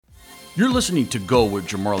You're listening to Go with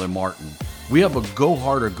Jamarlin Martin. We have a go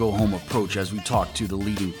hard or go home approach as we talk to the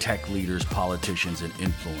leading tech leaders, politicians, and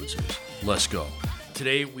influencers. Let's go.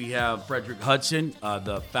 Today we have Frederick Hudson,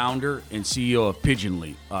 the founder and CEO of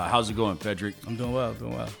Pigeonly. How's it going, Frederick? I'm doing well,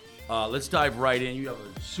 Let's dive right in. You have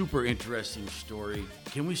a super interesting story.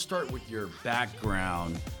 Can we start with your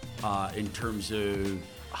background in terms of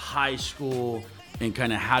high school and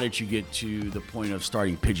kind of how did you get to the point of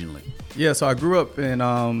starting Pigeonly? Yeah, so I grew up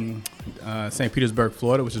in St. Petersburg,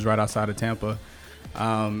 Florida, which is right outside of Tampa.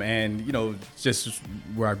 And, you know, just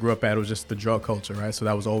where I grew up at, it was just the drug culture, right? So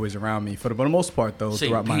that was always around me. For the most part, though,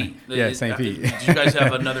 throughout St. my... Yeah, St. Pete. Did you guys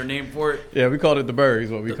have another name for it? Yeah, we called it the Burg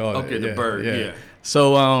is what we called it. Okay, the Burg, yeah.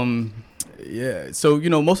 So, So,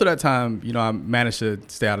 you know, most of that time, you know, I managed to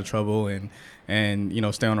stay out of trouble and you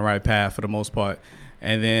know, stay on the right path for the most part.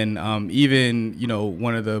 And then even, you know,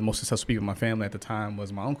 one of the most successful people in my family at the time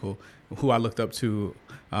was my uncle, who I looked up to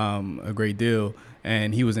a great deal.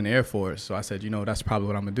 And he was in the Air Force. So I said, you know, that's probably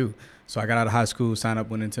what I'm going to do. So I got out of high school, signed up,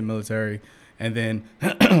 went into the military. And then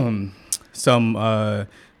some of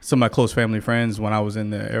my close family friends, when I was in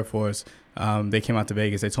the Air Force, they came out to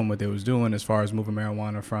Vegas. They told me what they was doing as far as moving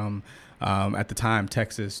marijuana from, at the time,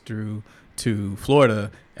 Texas through to Florida,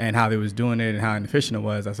 and how they was doing it and how inefficient it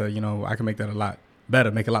was. I said, you know, I can make that a lot better,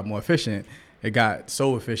 make it a lot more efficient. It got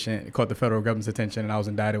so efficient, it caught the federal government's attention, and I was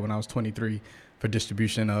indicted when I was 23 for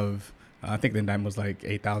distribution of, I think the indictment was like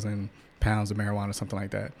 8,000 pounds of marijuana or something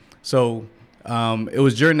like that. So it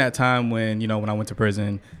was during that time when I went to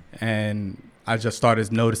prison, and I just started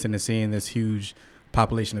noticing and seeing this huge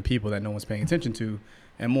population of people that no one's paying attention to,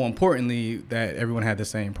 and more importantly, that everyone had the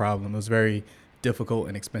same problem. It was very difficult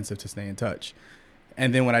and expensive to stay in touch.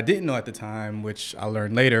 And then what I didn't know at the time, which I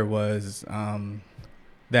learned later, was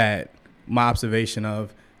that my observation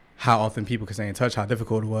of how often people could stay in touch, how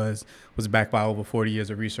difficult it was backed by over 40 years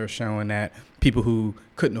of research showing that people who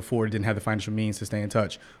couldn't afford, didn't have the financial means to stay in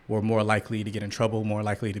touch, were more likely to get in trouble, more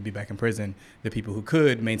likely to be back in prison. The people who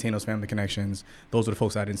could maintain those family connections, those were the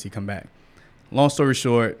folks I didn't see come back. Long story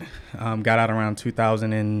short, got out around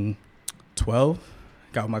 2012,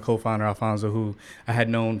 got with my co-founder, Alfonso, who I had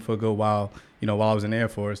known for a good while, while I was in the Air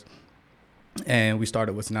Force. And we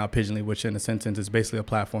started what's now Pigeonly, which in a sentence is basically a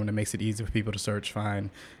platform that makes it easy for people to search, find,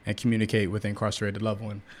 and communicate with an incarcerated loved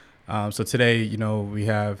one. So today, we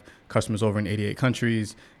have customers over in 88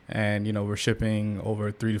 countries, and, we're shipping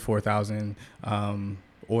over 3,000 to 4,000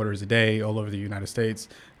 orders a day all over the United States.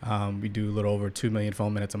 We do a little over 2 million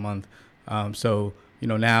phone minutes a month. So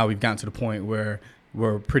now we've gotten to the point where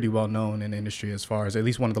we're pretty well known in the industry as far as at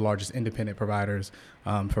least one of the largest independent providers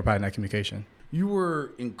for providing that communication. You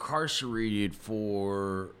were incarcerated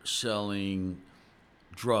for selling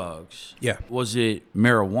drugs. Yeah. Was it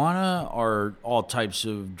marijuana or all types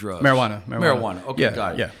of drugs? Marijuana. Okay, yeah,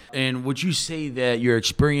 got it. Yeah. And would you say that your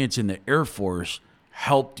experience in the Air Force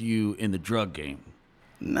helped you in the drug game?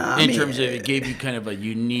 Nah, in terms of it gave you kind of a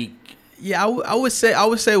unique... Yeah, I would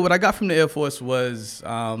say what I got from the Air Force was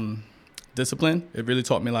discipline. It really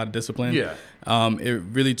taught me a lot of discipline. Yeah. It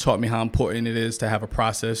really taught me how important it is to have a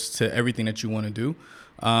process to everything that you want to do.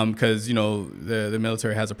 Because, the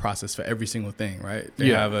military has a process for every single thing, right? They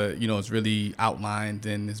have it's really outlined,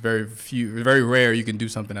 and it's very rare you can do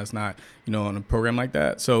something that's not, on a program like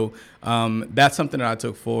that. So that's something that I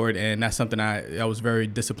took forward, and that's something I was very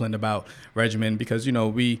disciplined about regimen, because,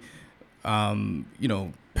 we,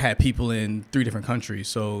 had people in 3 different countries.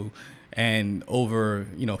 So, and over,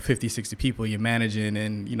 50, 60 people you're managing,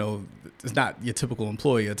 and, it's not your typical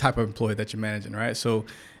employee, a type of employee that you're managing, right? So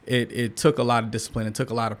it took a lot of discipline. It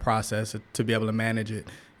took a lot of process to be able to manage it,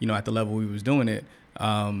 at the level we was doing it.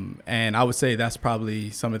 And I would say that's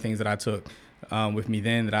probably some of the things that I took with me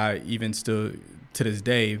then that I even still to this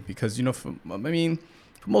day, because, for the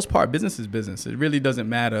most part, business is business. It really doesn't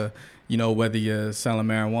matter, whether you're selling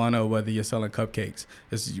marijuana or whether you're selling cupcakes.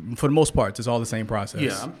 For the most part, it's all the same process.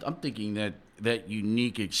 Yeah, I'm thinking that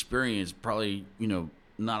unique experience probably,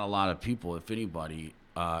 not a lot of people, if anybody,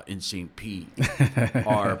 in St. Pete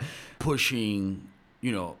are pushing,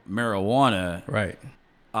 marijuana. Right.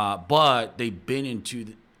 But they've been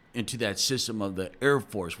into that system of the Air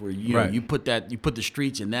Force where, right. you put the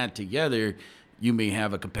streets and that together, you may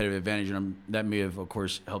have a competitive advantage, and that may have, of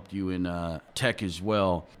course, helped you in tech as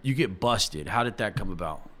well. You get busted. How did that come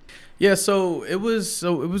about? Yeah, so it was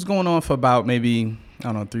going on for about maybe,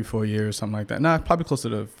 3-4 years, something like that. Nah, probably closer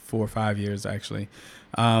to 4 or 5 years actually.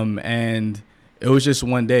 And it was just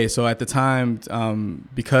one day. So at the time,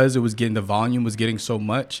 because the volume was getting so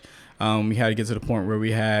much, we had to get to the point where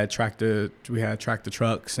we had tractor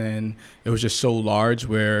trucks, and it was just so large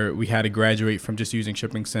where we had to graduate from just using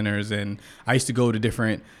shipping centers. And I used to go to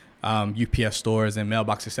different UPS stores and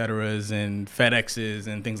mailbox et ceteras and FedExes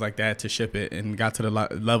and things like that to ship it, and got to the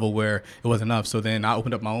level where it was enough. So then I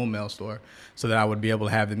opened up my own mail store so that I would be able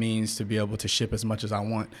to have the means to be able to ship as much as I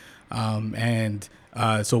want.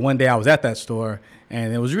 So one day I was at that store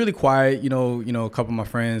and it was really quiet. A couple of my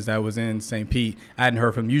friends that was in St. Pete, I hadn't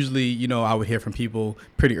heard from. Usually, I would hear from people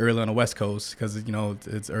pretty early on the West Coast because,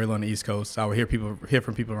 it's early on the East Coast. So I would hear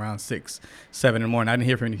from people around 6, 7 in the morning. I didn't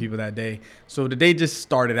hear from any people that day. So the day just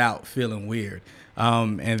started out feeling weird.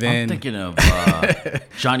 And then I'm thinking of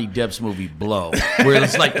Johnny Depp's movie Blow, where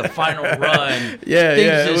it's like the final run.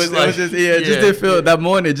 It just didn't feel that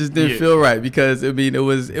morning. It just didn't feel right because it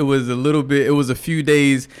was a few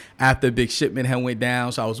days after big shipment had went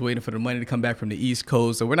down, so I was waiting for the money to come back from the East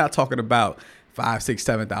Coast. So we're not talking about $5,000,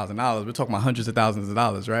 $6,000, $7,000. We're talking about hundreds of thousands of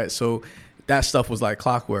dollars, right? So that stuff was like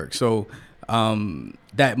clockwork. So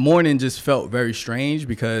that morning just felt very strange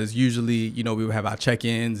because usually, we would have our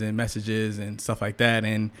check-ins and messages and stuff like that.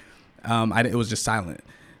 And it was just silent.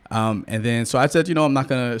 And then so I said, I'm not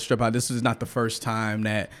going to strip out. This is not the first time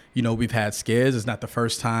that, we've had scares. It's not the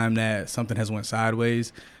first time that something has went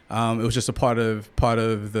sideways. It was just a part of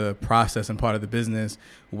the process and part of the business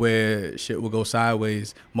where shit will go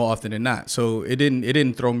sideways more often than not. So it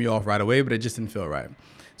didn't throw me off right away, but it just didn't feel right.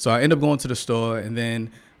 So I ended up going to the store, and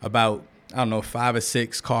then about 5 or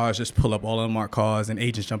 6 cars just pull up, all unmarked cars, and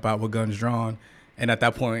agents jump out with guns drawn. And at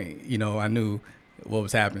that point, I knew what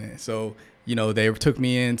was happening. So, they took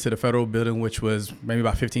me into the federal building, which was maybe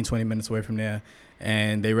about 15, 20 minutes away from there.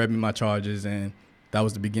 And they read me my charges, and that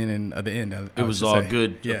was the beginning of the end. It was all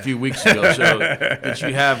good a few weeks ago. So did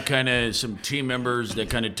you have kind of some team members that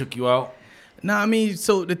kind of took you out? No,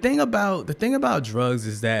 so the thing about drugs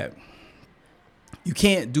is that you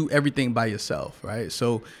can't do everything by yourself, right?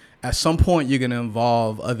 So at some point, you're going to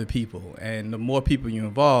involve other people. And the more people you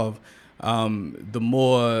involve, the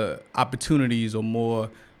more opportunities or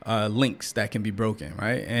more links that can be broken,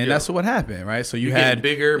 right? And that's what happened, right? So you had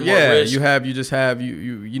bigger, more risk. We had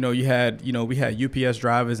UPS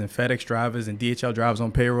drivers and FedEx drivers and DHL drivers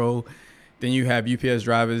on payroll. Then you have UPS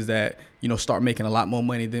drivers that, start making a lot more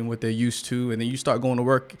money than what they're used to. And then you start going to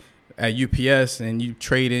work at UPS and you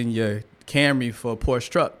trade in your Camry for a Porsche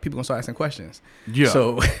truck, people gonna start asking questions. Yeah.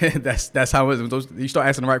 So that's how it is. You start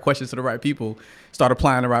asking the right questions to the right people, start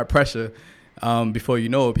applying the right pressure. Before you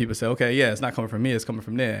know it, people say, okay, yeah, it's not coming from me, it's coming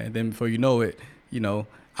from there. And then before you know it,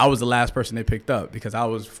 I was the last person they picked up because I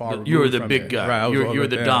was far removed. You were the big it. guy. Right, you were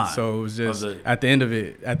the Don. So it was just at the end of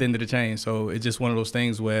the chain. So it's just one of those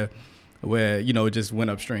things where it just went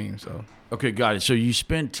upstream. So okay, got it. So you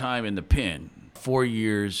spent time in the pen, 4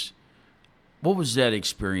 years. What was that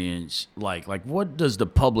experience like? Like, what does the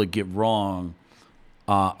public get wrong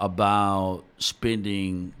about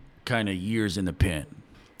spending kind of years in the pen?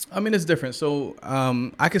 It's different. So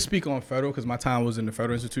I can speak on federal because my time was in the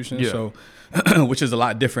federal institution, so which is a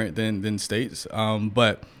lot different than states.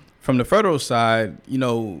 But from the federal side,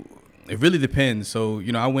 it really depends. So,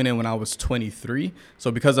 I went in when I was 23.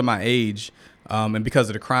 So because of my age and because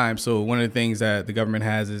of the crime, so one of the things that the government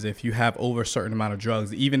has is if you have over a certain amount of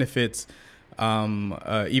drugs, even if it's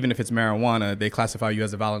marijuana, they classify you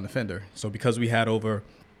as a violent offender. So because we had over,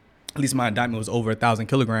 at least my indictment was over 1,000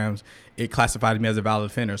 kilograms, it classified me as a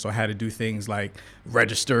violent offender. So I had to do things like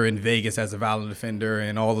register in Vegas as a violent offender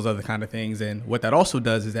and all those other kind of things. And what that also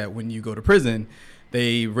does is that when you go to prison,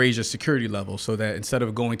 they raise your security level so that instead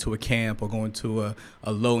of going to a camp or going to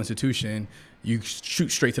a low institution, you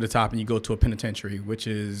shoot straight to the top and you go to a penitentiary, which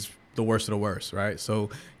is the worst of the worst, right? So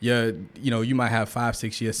you might have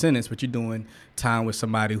 5-6 year sentence, but you're doing time with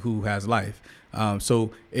somebody who has life.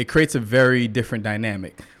 So it creates a very different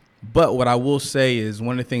dynamic. But what I will say is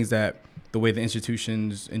one of the things that the way the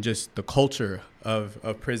institutions and just the culture of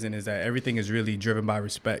prison is that everything is really driven by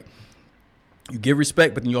respect. You give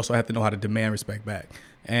respect, but then you also have to know how to demand respect back.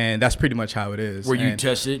 And that's pretty much how it is. Were you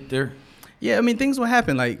tested there? Yeah, things will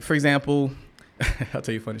happen. Like, for example, I'll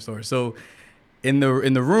tell you a funny story. So in the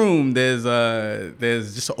room, there's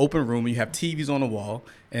just an open room. You have TVs on the wall,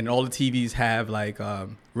 and all the TVs have like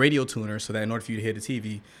radio tuners, so that in order for you to hear the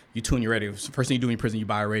TV, you tune your radio. So first thing you do in prison, you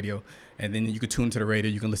buy a radio, and then you can tune to the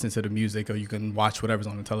radio. You can listen to the music, or you can watch whatever's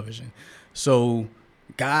on the television. So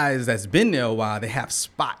guys that's been there a while, they have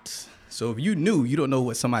spots. So if you don't know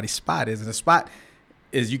what somebody's spot is, and a spot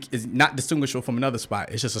is not distinguishable from another spot.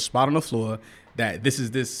 It's just a spot on the floor that this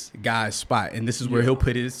is this guy's spot, and this is where he'll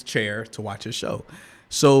put his chair to watch his show.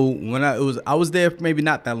 So when I was there maybe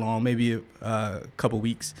not that long, maybe a couple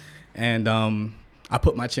weeks, and I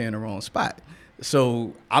put my chair in the wrong spot.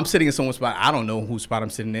 So I'm sitting in someone's spot. I don't know whose spot I'm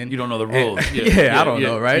sitting in. You don't know the rules. I don't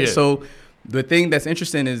know, right? Yeah. So the thing that's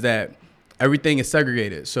interesting is that everything is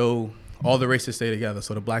segregated. So all the races stay together.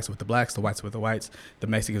 So the blacks with the blacks, the whites with the whites, the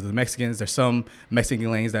Mexicans with the Mexicans. There's some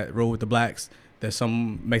Mexican gangs that roll with the blacks. There's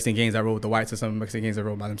some Mexican gangs that roll with the whites and some Mexican gangs that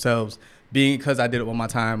roll by themselves. Because I did it with my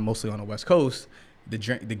time mostly on the West Coast, the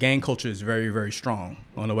gang culture is very, very strong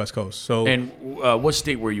on the West Coast. So And what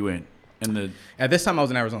state were you in? At this time, I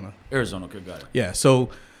was in Arizona. Arizona, okay, got it. Yeah, so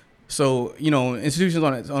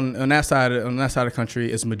institutions on that side of the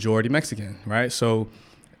country is majority Mexican, right? So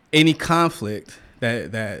any conflict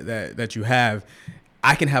that you have,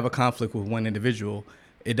 I can have a conflict with one individual.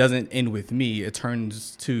 It doesn't end with me. It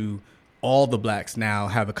turns to all the blacks now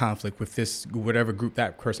have a conflict with this whatever group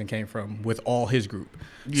that person came from with all his group.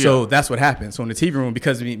 Yeah. So that's what happened. So in the TV room,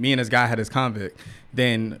 because me and this guy had this convict,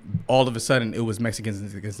 then all of a sudden it was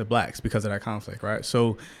Mexicans against the blacks because of that conflict, right?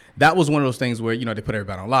 So that was one of those things where, they put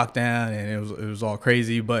everybody on lockdown and it was all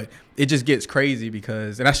crazy, but it just gets crazy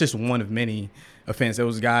because, and that's just one of many offenses. There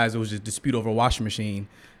was guys, it was just dispute over a washing machine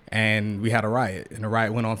and we had a riot and the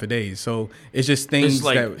riot went on for days. So it's just things it's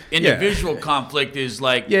like that individual conflict is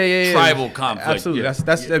like tribal conflict. Absolutely. Yeah.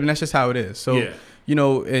 I mean, that's just how it is. So,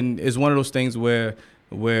 and it's one of those things where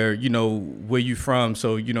where you from.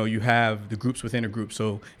 So, you have the groups within a group.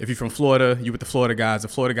 So if you're from Florida, you with the Florida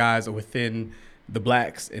guys are within the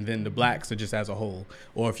blacks, and then the blacks are just as a whole.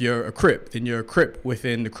 Or if you're a Crip, then you're a Crip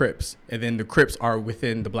within the Crips, and then the Crips are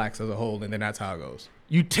within the blacks as a whole, and then that's how it goes.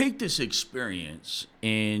 You take this experience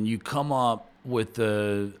and you come up with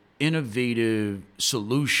an innovative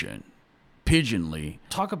solution, Pigeonly.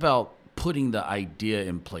 Talk about putting the idea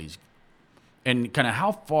in place. And kind of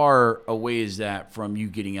how far away is that from you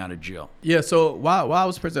getting out of jail? Yeah, so while I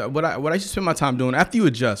was president, what I used to spend my time doing, after you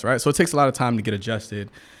adjust, right? So it takes a lot of time to get adjusted.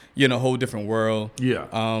 You're in a whole different world. Yeah.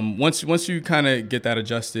 Once you kind of get that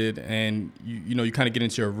adjusted and you kind of get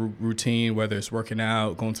into your routine, whether it's working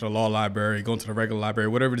out, going to the law library, going to the regular library,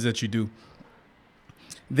 whatever it is that you do,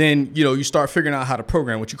 then you start figuring out how to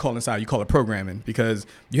program. What you call inside, you call it programming, because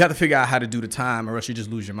you have to figure out how to do the time, or else you just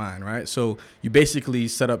lose your mind, right? So you basically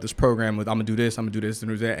set up this program with I'm gonna do this, and do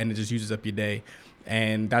that, and it just uses up your day.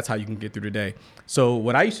 And that's how you can get through the day. So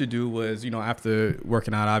what I used to do was, after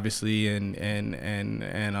working out, obviously, and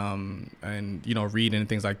reading and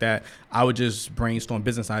things like that, I would just brainstorm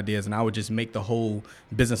business ideas, and I would just make the whole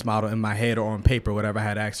business model in my head or on paper, whatever I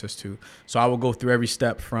had access to. So I would go through every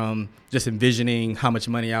step from just envisioning how much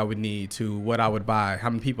money I would need to what I would buy,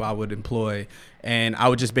 how many people I would employ, and I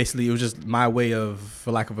would just basically, it was just my way of,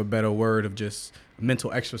 for lack of a better word, of just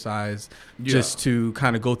mental exercise, just to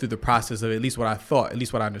kind of go through the process of at least what I thought, at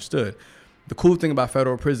least what I understood. The cool thing about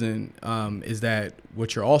federal prison is that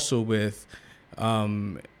what you're also with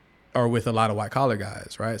are with a lot of white collar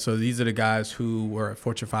guys, right? So these are the guys who were at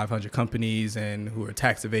Fortune 500 companies and who are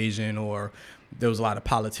tax evasion, or there was a lot of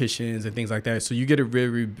politicians and things like that. So you get a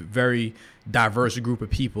very, very diverse group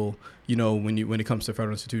of people, when it comes to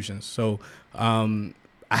federal institutions. So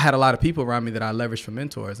I had a lot of people around me that I leveraged for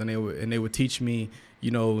mentors, and they would teach me,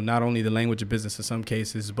 not only the language of business in some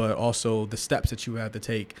cases, but also the steps that you have to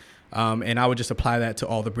take. And I would just apply that to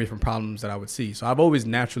all the different problems that I would see. So I've always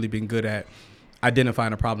naturally been good at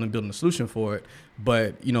identifying a problem and building a solution for it.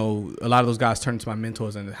 But, a lot of those guys turned to my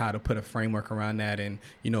mentors and how to put a framework around that. And,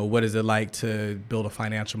 what is it like to build a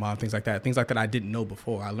financial model, things like that I didn't know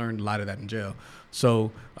before. I learned a lot of that in jail.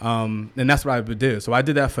 So, and that's what I did. So I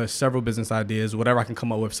did that for several business ideas, whatever I can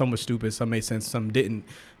come up with. Some were stupid, some made sense, some didn't.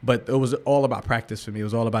 But it was all about practice for me. It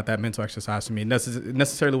was all about that mental exercise for me. It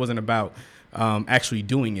necessarily wasn't about actually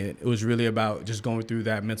doing it. It was really about just going through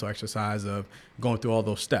that mental exercise of going through all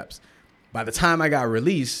those steps. By the time I got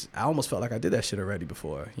released, I almost felt like I did that shit already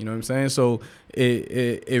before. You know what I'm saying? So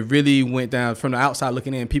it really went down from the outside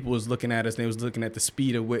looking in. People was looking at us, and they was looking at the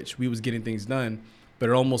speed at which we was getting things done. But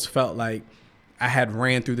it almost felt like I had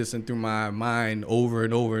ran through this and through my mind over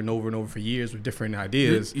and over and over and over for years with different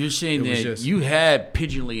ideas. You're saying that you had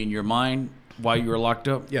Pigeonly in your mind while you were locked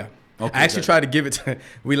up? Yeah. Okay, I actually tried to give it to,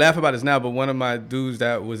 we laugh about this now, but one of my dudes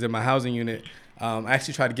that was in my housing unit, I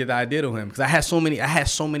actually tried to give the idea to him because I had so many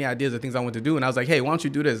ideas of things I wanted to do, and I was like, "Hey, why don't you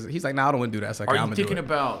do this?" He's like, "No, I don't want to do that." So like, are you thinking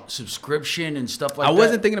about subscription and stuff like that? I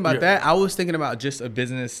wasn't thinking about that. I was thinking about just a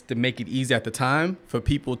business to make it easy at the time for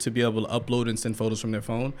people to be able to upload and send photos from their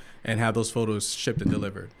phone and have those photos shipped and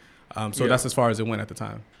delivered. So that's as far as it went at the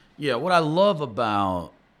time. Yeah, what I love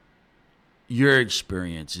about your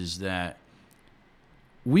experience is that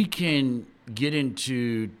we can get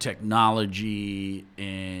into technology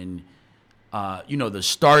and the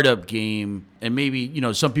startup game, and maybe,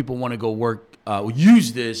 some people want to go work,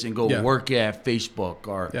 use this and go work at Facebook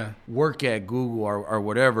or work at Google or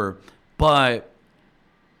whatever. But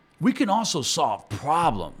we can also solve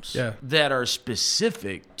problems Yeah. that are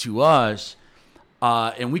specific to us,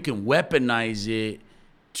 and we can weaponize it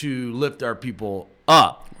to lift our people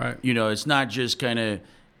up. Right. You know, it's not just kind of,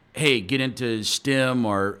 hey, get into STEM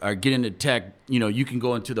or get into tech. You know, you can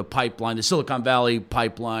go into the pipeline, the Silicon Valley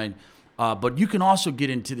pipeline, but you can also get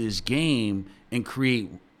into this game and create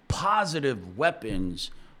positive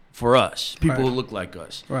weapons for us, people Right. who look like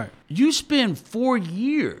us. Right. You spend 4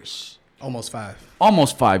 years, Almost 5.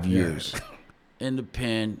 almost 5 years in the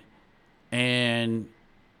pen. And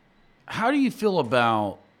how do you feel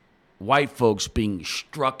about white folks being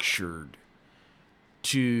structured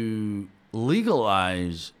to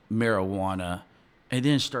legalize marijuana and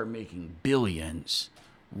then start making billions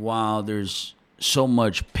while there's so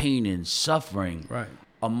much pain and suffering Right.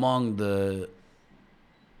 among the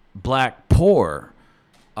black poor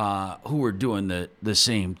who are doing the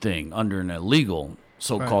same thing under an illegal,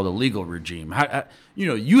 so-called illegal regime? How, you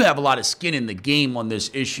know, you have a lot of skin in the game on this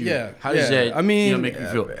issue. Yeah. How does yeah. that I mean, make you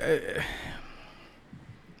feel?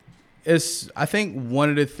 I think one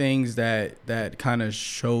of the things that kind of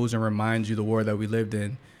shows and reminds you the world that we lived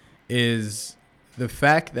in is the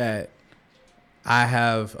fact that I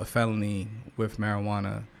have a felony with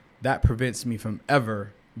marijuana that prevents me from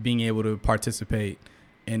ever being able to participate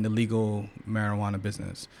in the legal marijuana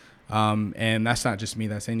business. And that's not just me,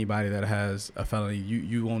 that's anybody that has a felony.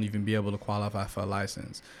 You won't even be able to qualify for a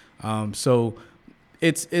license. So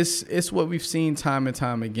it's what we've seen time and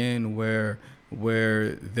time again where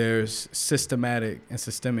there's systematic and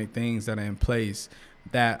systemic things that are in place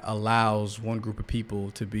that allows one group of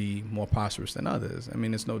people to be more prosperous than others. I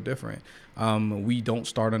mean, it's no different. We don't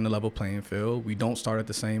start on the level playing field. We don't start at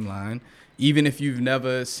the same line. Even if you've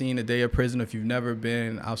never seen a day of prison, if you've never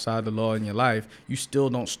been outside the law in your life, you still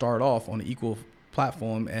don't start off on an equal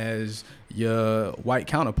platform as your white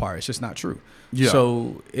counterpart. It's just not true. Yeah.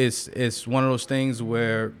 So it's one of those things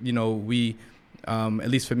where, you know, we, at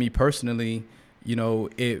least for me personally, you know,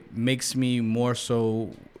 it makes me more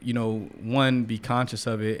so, you know, one, be conscious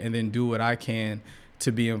of it and then do what I can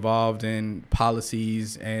to be involved in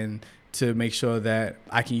policies and to make sure that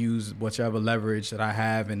I can use whichever leverage that I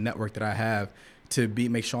have and network that I have to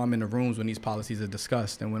make sure I'm in the rooms when these policies are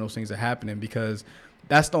discussed and when those things are happening, because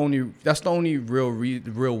that's the only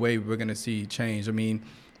real way we're going to see change. I mean,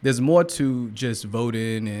 there's more to just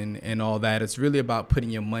voting and all that. It's really about putting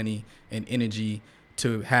your money and energy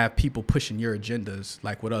to have people pushing your agendas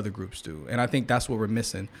like what other groups do. And I think that's what we're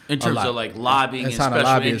missing. In terms of like lobbying and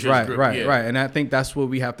special interest right, group, right, yeah. right. And I think that's what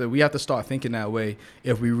we have to start thinking that way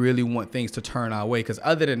if we really want things to turn our way. Because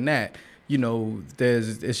other than that, you know,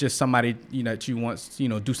 it's just somebody, you know, that you want, you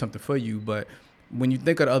know, do something for you. But when you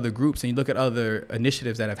think of other groups and you look at other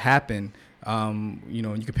initiatives that have happened, you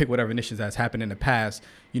know, you can pick whatever initiatives that's happened in the past.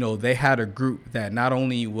 You know, they had a group that not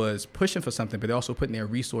only was pushing for something, but they're also putting their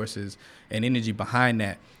resources and energy behind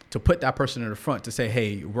that to put that person in the front to say,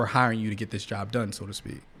 hey, we're hiring you to get this job done, so to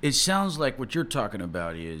speak. It sounds like what you're talking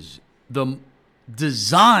about is the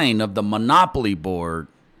design of the monopoly board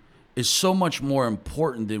is so much more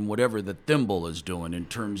important than whatever the thimble is doing in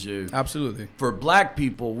terms of. Absolutely. For black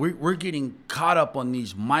people, we're getting caught up on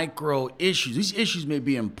these micro issues. These issues may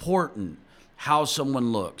be important. How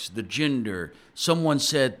someone looks, the gender, someone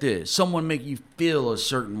said this, someone make you feel a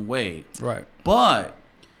certain way. Right. But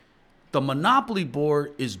the monopoly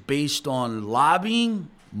board is based on lobbying,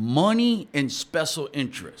 money, and special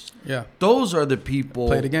interest. Yeah. Those are the people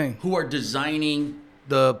Play the game. who are designing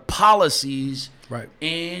the policies Right.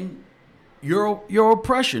 and your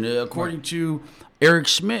oppression. According to Eric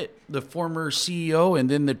Schmidt, the former CEO and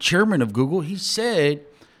then the chairman of Google, he said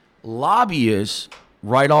lobbyists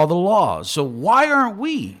write all the laws. So why aren't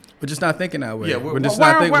we? We're just not thinking that way. Yeah, we're just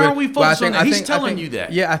why not thinking. why aren't we focused on that? He's telling you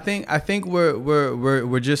that. Yeah, I think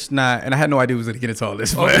we're just not. And I had no idea we was going to get into all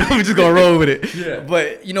this, but we're just gonna roll with it. Yeah.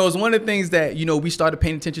 But you know, it's one of the things that, you know, we started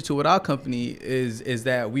paying attention to with our company is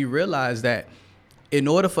that we realized that in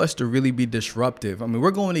order for us to really be disruptive, I mean,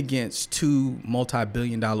 we're going against two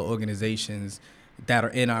multi-billion-dollar organizations that are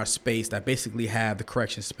in our space that basically have the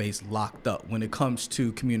correction space locked up when it comes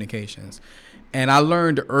to communications. And I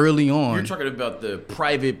learned early on. You're talking about the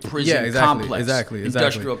private prison complex. Exactly.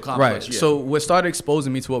 Industrial complex. Right. Yeah. So what started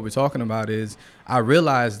exposing me to what we're talking about is I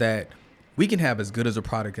realized that we can have as good as a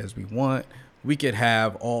product as we want. We could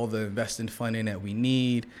have all the investing funding that we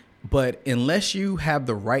need. But unless you have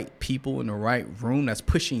the right people in the right room that's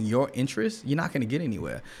pushing your interests, you're not going to get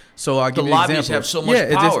anywhere. So I'll give you an example. The lobbyists have so much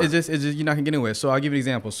power. It's just you're not going to get anywhere. So I'll give you an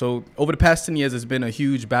example. So over the past 10 years, there's been a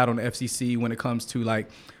huge battle in the FCC when it comes to like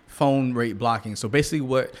phone rate blocking. So basically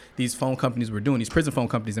what these phone companies were doing, these prison phone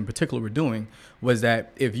companies in particular were doing, was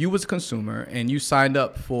that if you was a consumer and you signed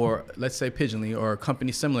up for, let's say, Pigeonly or a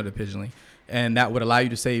company similar to Pigeonly, and that would allow you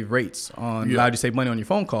to save rates allow you to save money on your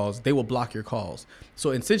phone calls, they will block your calls. So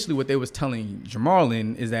essentially what they was telling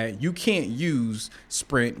Jamarlin is that you can't use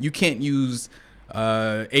Sprint, you can't use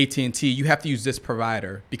AT&T, you have to use this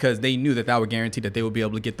provider, because they knew that would guarantee that they would be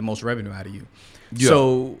able to get the most revenue out of you. Yeah.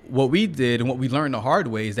 So what we did and what we learned the hard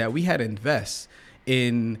way is that we had to invest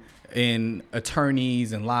in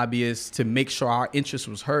attorneys and lobbyists to make sure our interest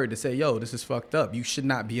was heard, to say, yo, this is fucked up. You should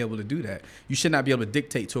not be able to do that. You should not be able to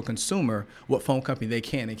dictate to a consumer what phone company they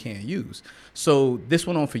can and can't use. So this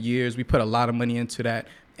went on for years. We put a lot of money into that.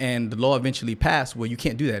 And the law eventually passed where you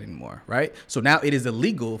can't do that anymore, right? So now it is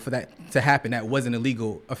illegal for that to happen. That wasn't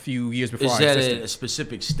illegal a few years before. Is that a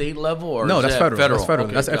specific state level, or no? That's federal. That's federal.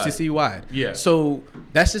 Okay, that's FCC wide. Yeah. So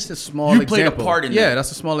that's just a small example. You played a part in that. Yeah,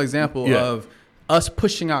 that's a small example of us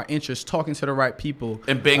pushing our interests, talking to the right people,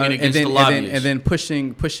 and banging against the lobbyists, and then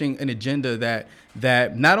pushing an agenda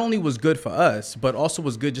that not only was good for us, but also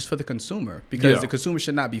was good just for the consumer, because the consumer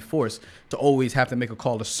should not be forced to always have to make a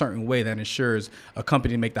call a certain way that ensures a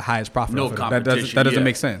company to make the highest profit. No competition. That doesn't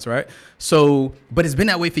make sense, right? So, but it's been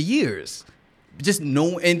that way for years. Just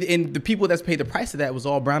and the people that's paid the price of that was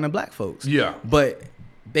all brown and black folks. Yeah. But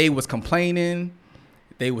they was complaining.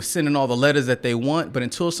 They were sending all the letters that they want, but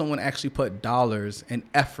until someone actually put dollars and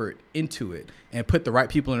effort into it and put the right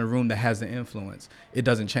people in a room that has the influence, it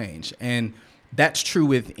doesn't change. And that's true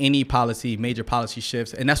with any policy, major policy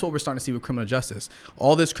shifts. And that's what we're starting to see with criminal justice.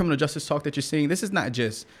 All this criminal justice talk that you're seeing, this is not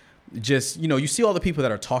just, you see all the people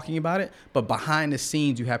that are talking about it, but behind the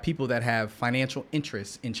scenes, you have people that have financial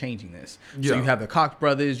interests in changing this. Yeah. So you have the Koch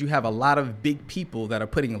brothers, you have a lot of big people that are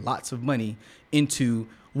putting lots of money into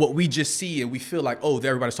what we just see, and we feel like, oh,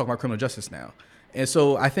 everybody's talking about criminal justice now. And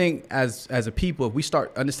so I think as a people, if we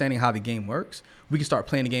start understanding how the game works, we can start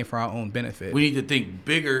playing the game for our own benefit. We need to think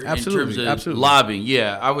bigger in terms of lobbying.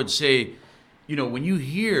 Yeah, I would say, when you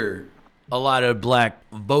hear a lot of black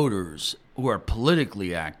voters who are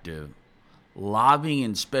politically active, lobbying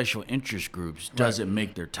in special interest groups doesn't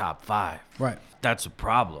make their top 5. Right. That's a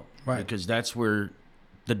problem. Right. Because that's where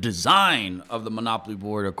the design of the Monopoly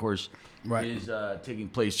Board, of course, is taking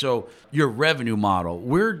place. So your revenue model,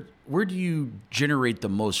 where do you generate the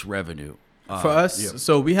most revenue? For us,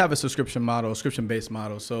 so we have a subscription-based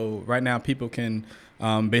model. So right now people can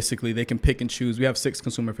basically, they can pick and choose. We have 6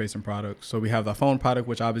 consumer-facing products. So we have the phone product,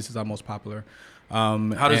 which obviously is our most popular.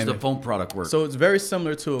 How does the phone product work? So it's very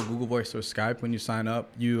similar to a Google Voice or Skype. When you sign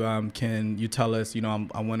up, you tell us,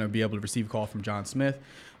 I want to be able to receive a call from John Smith.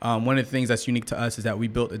 One of the things that's unique to us is that we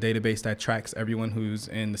built a database that tracks everyone who's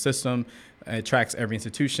in the system. It tracks every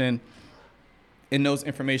institution. It knows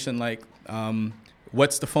information like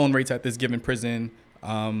what's the phone rates at this given prison,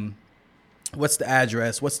 what's the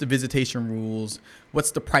address, what's the visitation rules,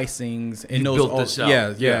 what's the pricings. It knows built this out.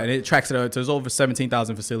 Yeah, and it tracks it out. There's over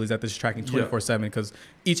 17,000 facilities that this is tracking 24/7 because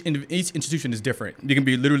each institution is different. You can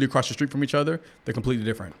be literally across the street from each other. They're completely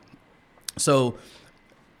different. So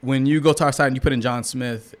when you go to our site and you put in John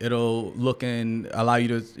Smith, it'll look and allow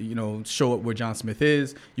you to, show up where John Smith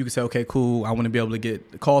is. You can say, okay, cool, I want to be able to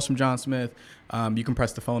get calls from John Smith. You can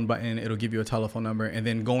press the phone button. It'll give you a telephone number. And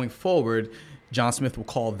then going forward, John Smith will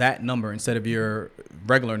call that number instead of your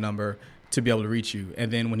regular number to be able to reach you. And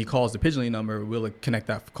then when he calls the Pigeonly number, we'll connect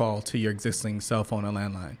that call to your existing cell phone or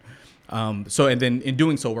landline. And then in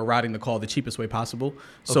doing so, we're routing the call the cheapest way possible.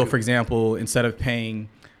 So, for example, instead of paying,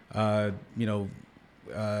 for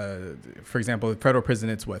example, federal prison,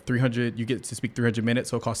 it's 300, you get to speak 300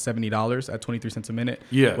 minutes, so it costs $70 at 23 cents a minute.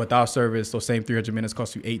 Yeah. With our service, those same 300 minutes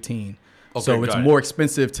cost you 18. Okay, so it's more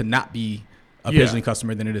expensive to not be a Pigeonly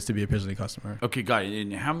customer than it is to be a Pigeonly customer. Okay, got it.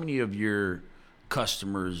 And how many of your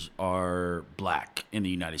customers are black in the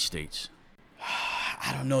United States?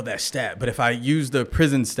 I don't know that stat, but if I use the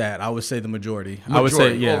prison stat, I would say the majority. I would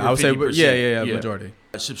say, majority.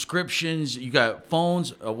 Subscriptions, you got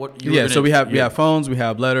phones. So we have phones, we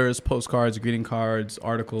have letters, postcards, greeting cards,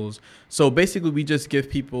 articles. So basically, we just give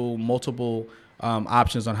people multiple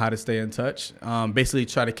options on how to stay in touch. Basically,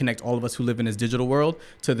 try to connect all of us who live in this digital world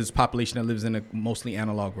to this population that lives in a mostly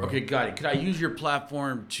analog world. Okay, got it. Could I use your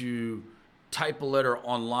platform to type a letter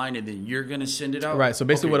online and then you're going to send it out? Right. So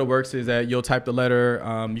basically what it works is that you'll type the letter,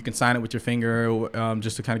 you can sign it with your finger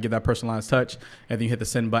just to kind of give that personalized touch. And then you hit the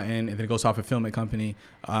send button and then it goes off a fulfillment company.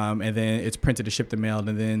 And then it's printed to shipped and mailed.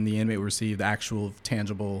 And then the inmate will receive the actual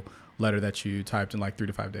tangible letter that you typed in like 3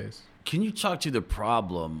 to 5 days. Can you talk to the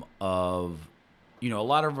problem of, a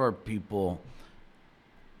lot of our people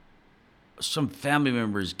some family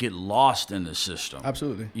members get lost in the system.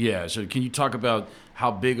 Absolutely. Yeah. So can you talk about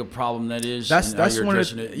how big a problem that is? That's how you're one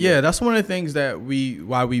addressing of it? that's one of the things that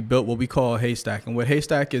why we built what we call Haystack. And what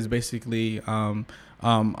Haystack is basically our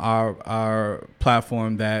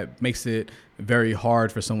platform that makes it very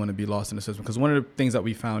hard for someone to be lost in the system. Because one of the things that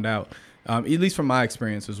we found out, at least from my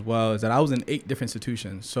experience as well, is that I was in 8 different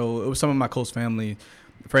institutions. So it was some of my close family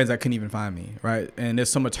friends that couldn't even find me, right? And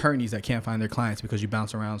there's some attorneys that can't find their clients because you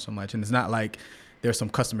bounce around so much. And it's not like there's some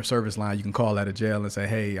customer service line you can call at a jail and say,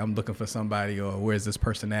 hey, I'm looking for somebody, or where's this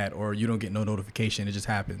person at? Or you don't get no notification. It just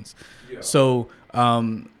happens. Yeah. So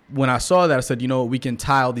when I saw that, I said, we can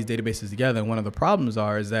tie all these databases together. And one of the problems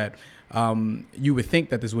is that you would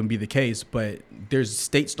think that this wouldn't be the case, but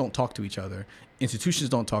states don't talk to each other. Institutions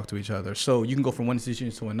don't talk to each other. So you can go from one institution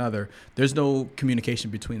to another. There's no communication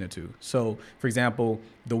between the two. So, for example,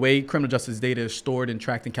 the way criminal justice data is stored and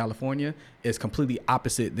tracked in California is completely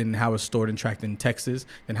opposite than how it's stored and tracked in Texas,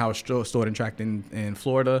 than how it's stored and tracked in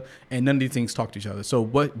Florida. And none of these things talk to each other. So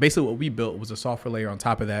basically what we built was a software layer on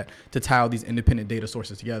top of that to tie all these independent data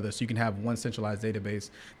sources together. So you can have one centralized database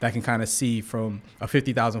that can kind of see from a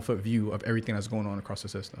 50,000 foot view of everything that's going on across the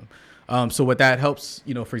system. So what that helps,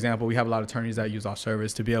 for example, we have a lot of attorneys that use our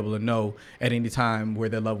service to be able to know at any time where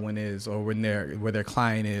their loved one is, or where their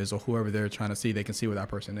client is, or whoever they're trying to see, they can see where that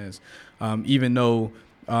person is. Even though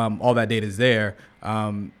all that data is there,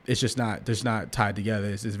 it's just not tied together.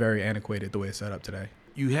 It's very antiquated the way it's set up today.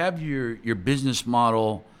 You have your business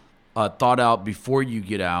model thought out before you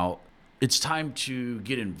get out. It's time to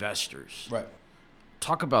get investors. Right.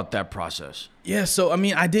 Talk about that process. Yeah, so I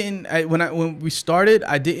mean, when we started,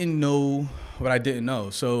 I didn't know what I didn't know.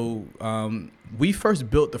 So we first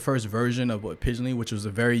built the first version of what Pigeonly, which was a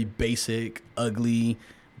very basic, ugly,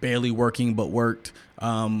 barely working but worked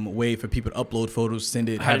way for people to upload photos, send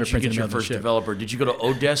it. How did you get your first developer? Did you go to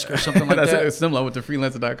Odesk or something like that? It's similar with the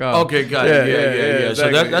freelancer.com. Okay, got it. Yeah.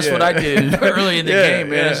 Exactly. So that's what I did early in the game,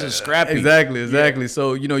 man. This is scrappy. Exactly. Yeah.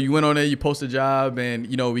 So, you went on there, you post a job, and,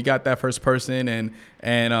 we got that first person.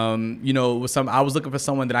 And I was looking for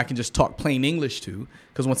someone that I can just talk plain English to,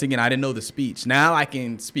 because once again, I didn't know the speech. Now I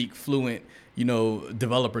can speak fluent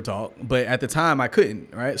developer talk, but at the time I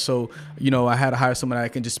couldn't, right? So, I had to hire someone that I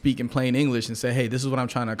can just speak in plain English and say, hey, this is what I'm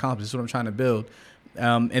trying to accomplish, this is what I'm trying to build.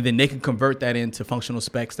 And then they can convert that into functional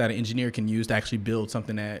specs that an engineer can use to actually build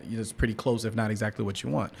something that is pretty close, if not exactly what you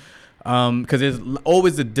want. Because there's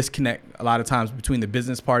always a disconnect a lot of times between the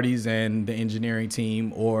business parties and the engineering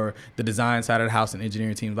team, or the design side of the house and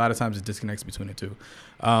engineering team. A lot of times it disconnects between the two.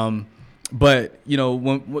 But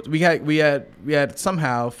when we had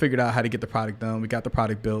somehow figured out how to get the product done. We got the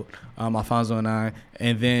product built, Alfonso and I,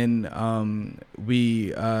 and then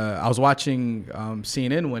I was watching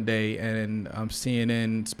CNN one day, and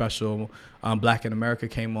CNN special Black in America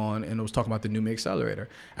came on, and it was talking about the NUMMI accelerator.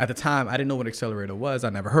 At the time, I didn't know what an accelerator was. I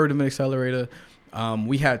never heard of an accelerator.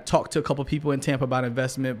 We had talked to a couple people in Tampa about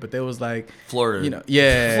investment, but they was like, Florida,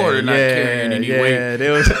 Florida not carrying any weight. They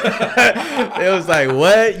was like,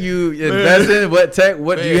 what, you invest in what tech?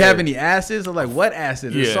 What do you have any assets? I'm like, what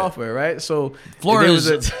assets? It's software, right? So Florida's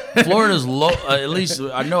low. At least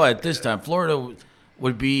I know at this time, Florida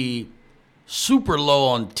would be super low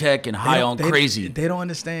on tech and high on crazy. They don't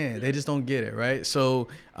understand. They just don't get it, right? So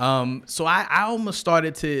I almost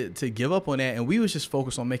started to give up on that, and we was just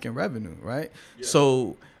focused on making revenue, right? Yeah.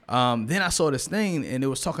 So then I saw this thing, and it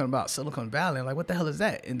was talking about Silicon Valley. I'm like, what the hell is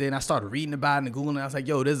that? And then I started reading about it and Googling, and I was like,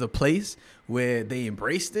 yo, there's a place where they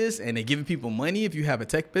embrace this, and they're giving people money if you have a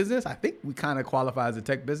tech business. I think we kind of qualify as a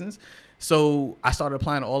tech business. So I started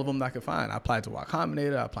applying to all of them that I could find. I applied to Y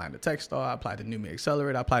Combinator, I applied to Techstar, I applied to NUMMI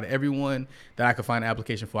Accelerator, I applied to everyone that I could find an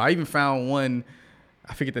application for. I even found one,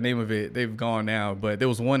 I forget the name of it, they've gone now, but there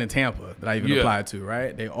was one in Tampa that I even applied to,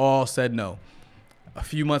 right? They all said no. A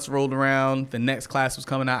few months rolled around, the next class was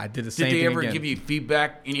coming out, I did the same thing again. Did they ever give you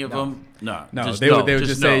feedback, any of them? No, they would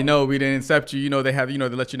just say, no, we didn't accept you. They have, they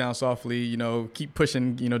let you down softly, keep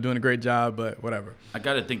pushing, doing a great job, but whatever. I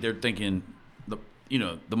got to think they're thinking,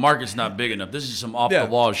 the market's not big enough. This is some off the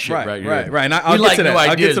wall shit right here. Right. And I'll get to that.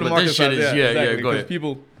 I'll get to the market side. Exactly. Go ahead.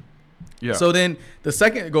 People. Yeah. So then the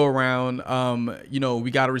second go around,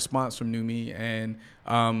 we got a response from NUMMI, and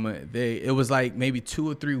it was like maybe 2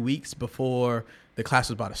 or 3 weeks before the class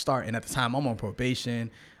was about to start. And at the time, I'm on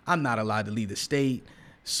probation. I'm not allowed to leave the state.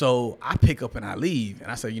 So I pick up and I leave.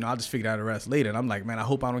 And I said, I'll just figure out the rest later. And I'm like, man, I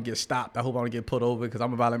hope I don't get stopped. I hope I don't get pulled over, because I'm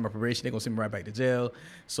going to violate my probation. They're going to send me right back to jail.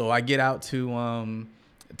 So I get out to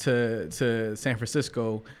San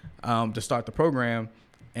Francisco to start the program.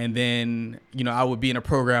 And then, I would be in a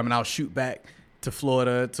program and I'll shoot back to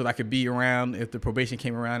Florida so I could be around if the probation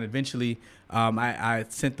came around. Eventually, I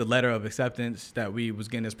sent the letter of acceptance that we was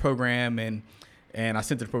getting this program, and I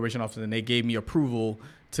sent to the probation officer, and they gave me approval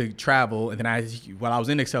to travel. And then while I was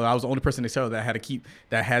in Accelerator, I was the only person in Accelerator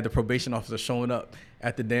that had the probation officer showing up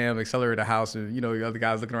at the damn Accelerator house. And, the other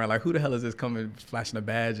guys looking around like, who the hell is this coming, flashing a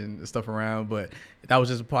badge and stuff around? But that was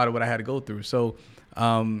just a part of what I had to go through. So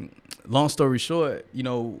long story short,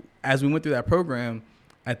 as we went through that program,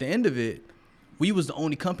 at the end of it, we was the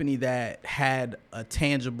only company that had a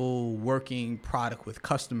tangible working product with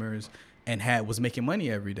customers and was making money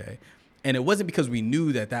every day. And it wasn't because we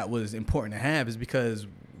knew that was important to have. It's because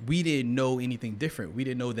we didn't know anything different. We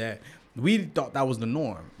didn't know that. We thought that was the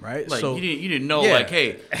norm, right? Like, so you didn't know, like,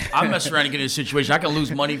 hey, I'm messing around and get in a situation, I can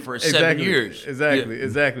lose money for 7 years.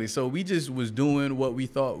 Exactly. So we just was doing what we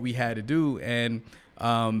thought we had to do. And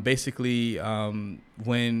basically,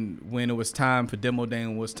 when it was time for Demo Day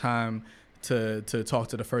and was time to talk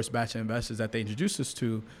to the first batch of investors that they introduced us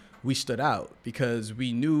to, we stood out because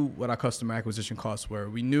we knew what our customer acquisition costs were.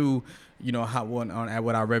 We knew,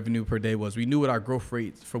 what our revenue per day was. We knew what our growth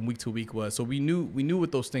rate from week to week was. So we knew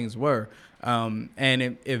what those things were. And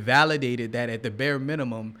it validated that at the bare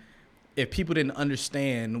minimum, if people didn't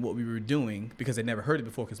understand what we were doing because they never heard it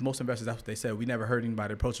before, because most investors, that's what they said. We never heard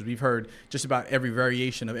anybody approach it. We've heard just about every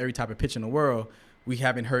variation of every type of pitch in the world. We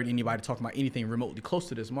haven't heard anybody talk about anything remotely close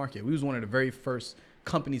to this market. We was one of the very first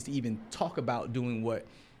companies to even talk about doing what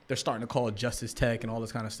they're starting to call justice tech and all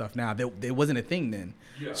this kind of stuff now. There wasn't a thing then.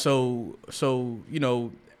 Yeah. So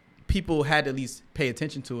people had to at least pay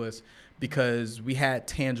attention to us because we had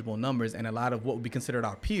tangible numbers, and a lot of what would be considered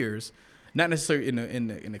our peers, not necessarily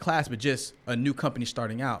in the class, but just a new company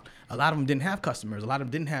starting out. A lot of them didn't have customers. A lot of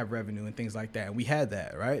them didn't have revenue and things like that. And we had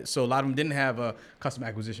that, right? So a lot of them didn't have a customer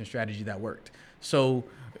acquisition strategy that worked. So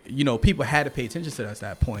people had to pay attention to us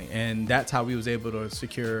at that point, and that's how we was able to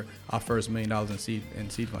secure our first $1 million in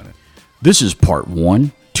seed funding. This is part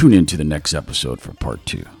 1. Tune in to the next episode for part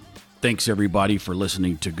 2. Thanks everybody for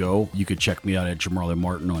listening to Go. You can check me out at Jamarlin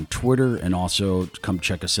Martin on Twitter, and also come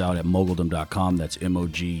check us out at moguldom.com. That's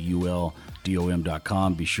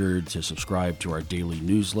moguldom.com. Be sure to subscribe to our daily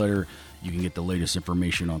newsletter. You can get the latest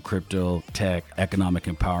information on crypto, tech, economic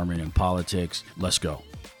empowerment, and politics. Let's go.